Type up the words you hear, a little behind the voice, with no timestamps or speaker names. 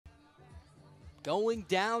Going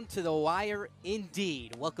down to the wire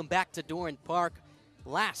indeed. Welcome back to Bourne Park.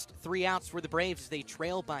 Last 3 outs for the Braves as they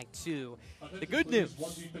trail by 2. The good news,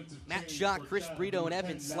 Matt Shaw, Chris Brito, and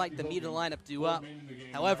Evan Slight, the meat of the lineup, due up.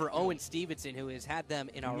 However, Owen Stevenson, who has had them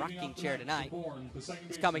in a rocking chair tonight,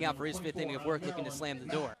 is coming out for his 5th inning of work, looking to slam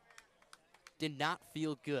the door. Did not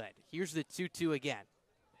feel good. Here's the 2-2 again.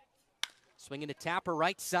 Swinging to Tapper,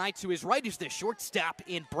 right side. To his right is the shortstop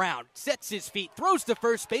in Brown. Sets his feet, throws to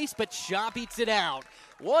first base, but Shaw beats it out.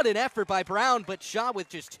 What an effort by Brown, but Shaw, with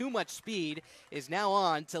just too much speed, is now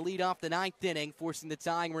on to lead off the 9th inning, forcing the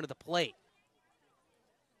tying run to the plate.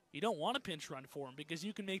 You don't want a pinch run for him because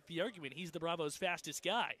you can make the argument he's the Bravos' fastest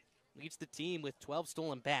guy. Leads the team with 12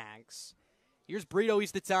 stolen bags. Here's Brito,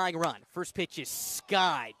 he's the tying run. First pitch is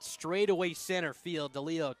skied, straightaway center field.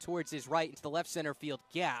 DeLeo towards his right into the left center field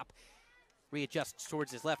gap. Readjusts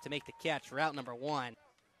towards his left to make the catch for out number 1.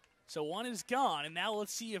 So 1 is gone, and now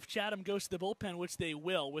let's see if Chatham goes to the bullpen, which they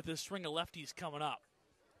will, with a string of lefties coming up.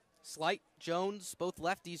 Slight, Jones, both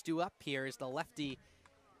lefties due up here as the lefty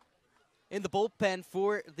in the bullpen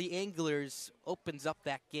for the Anglers opens up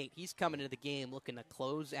that gate. He's coming into the game looking to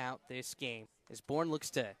close out this game as Bourne looks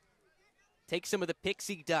to take some of the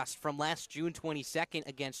pixie dust from last June 22nd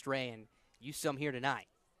against Ray and use some here tonight.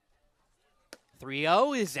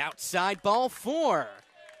 3-0 is outside, ball 4.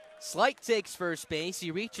 Slight takes first base. He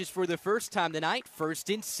reaches for the first time tonight. First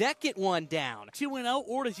and second, 1 down. 2-0,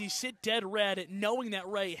 or does he sit dead red knowing that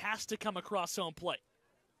Ray has to come across home plate?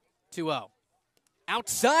 2-0.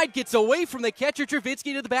 Outside, gets away from the catcher.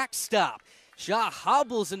 Travinsky to the backstop. Shaw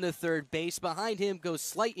hobbles into third base. Behind him goes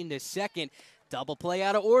Slight into second. Double play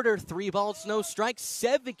out of order. 3 balls, no strikes.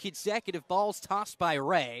 7 consecutive balls tossed by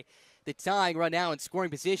Ray. The tying run now in scoring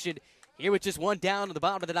position. Here with just 1 down to the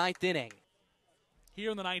bottom of the 9th inning.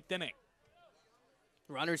 Here in the 9th inning.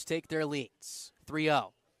 Runners take their leads.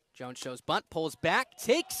 3-0. Jones shows bunt, pulls back,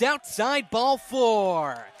 takes outside, ball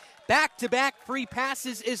 4. Back-to-back free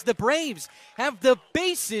passes as the Braves have the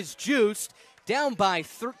bases juiced. Down by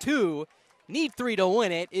 2. Need 3 to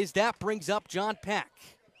win it as that brings up John Peck.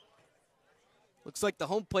 Looks like the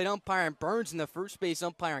home plate umpire and Burns and the first base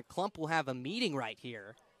umpire and Klump will have a meeting right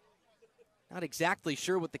here. Not exactly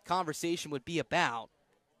sure what the conversation would be about.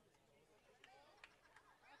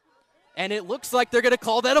 And it looks like they're going to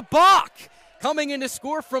call that a balk. Coming in to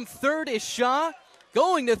score from third is Shaw.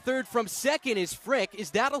 Going to third from second is Frick,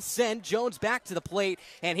 as that'll send Jones back to the plate.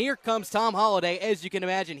 And here comes Tom Holliday. As you can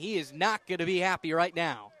imagine, he is not going to be happy right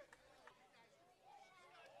now.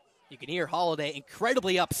 You can hear Holliday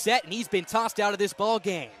incredibly upset, and he's been tossed out of this ball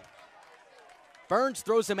game. Burns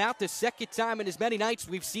throws him out the second time in as many nights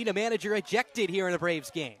we've seen a manager ejected here in a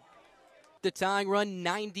Braves game. The tying run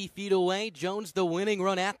 90 feet away. Jones the winning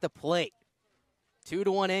run at the plate.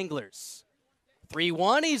 2-1 Anglers.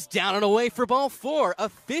 3-1, he's down and away for ball 4.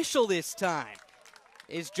 Official this time.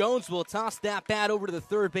 As Jones will toss that bat over to the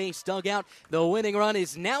third base dugout. The winning run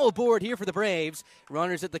is now aboard here for the Braves.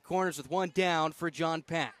 Runners at the corners with 1 down for John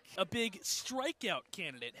Peck. A big strikeout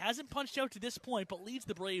candidate. Hasn't punched out to this point, but leads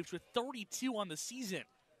the Braves with 32 on the season.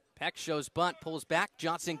 Peck shows bunt, pulls back.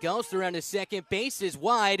 Johnson goes through around his second base, is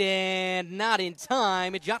wide and not in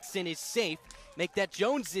time. Johnson is safe. Make that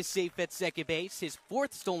Jones is safe at second base. His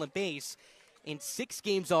 4th stolen base in 6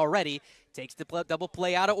 games already. Takes the double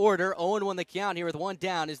play out of order. 0-1 the count here with 1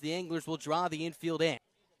 down as the Anglers will draw the infield in.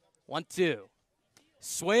 1-2.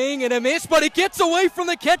 Swing and a miss, but it gets away from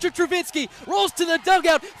the catcher. Travinsky rolls to the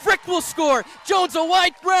dugout. Frick will score. Jones a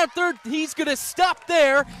wide ground third. He's going to stop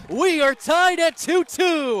there. We are tied at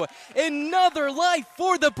 2-2. Another life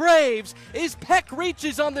for the Braves as Peck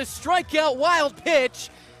reaches on the strikeout wild pitch.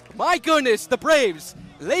 My goodness, the Braves,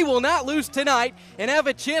 they will not lose tonight and have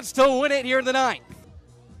a chance to win it here in the 9th.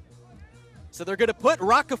 So they're going to put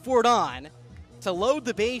Roccaforte on to load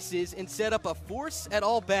the bases and set up a force at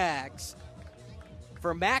all bags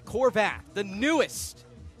for Mac Horvath, the newest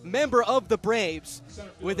member of the Braves,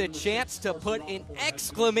 with a chance to put an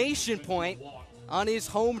exclamation point on his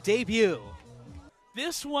home debut.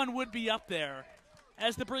 This one would be up there,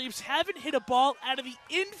 as the Braves haven't hit a ball out of the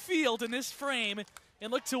infield in this frame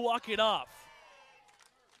and look to walk it off.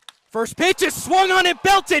 First pitch is swung on and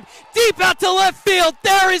belted deep out to left field.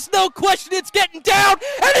 There is no question it's getting down,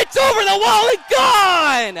 and it's over the wall and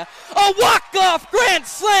gone! A walk-off grand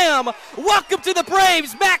slam. Welcome to the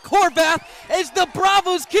Braves, Mac Horvath, as the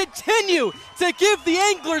Bravos continue to give the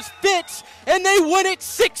Anglers fits, and they win it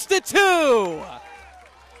 6-2.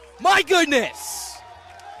 My goodness.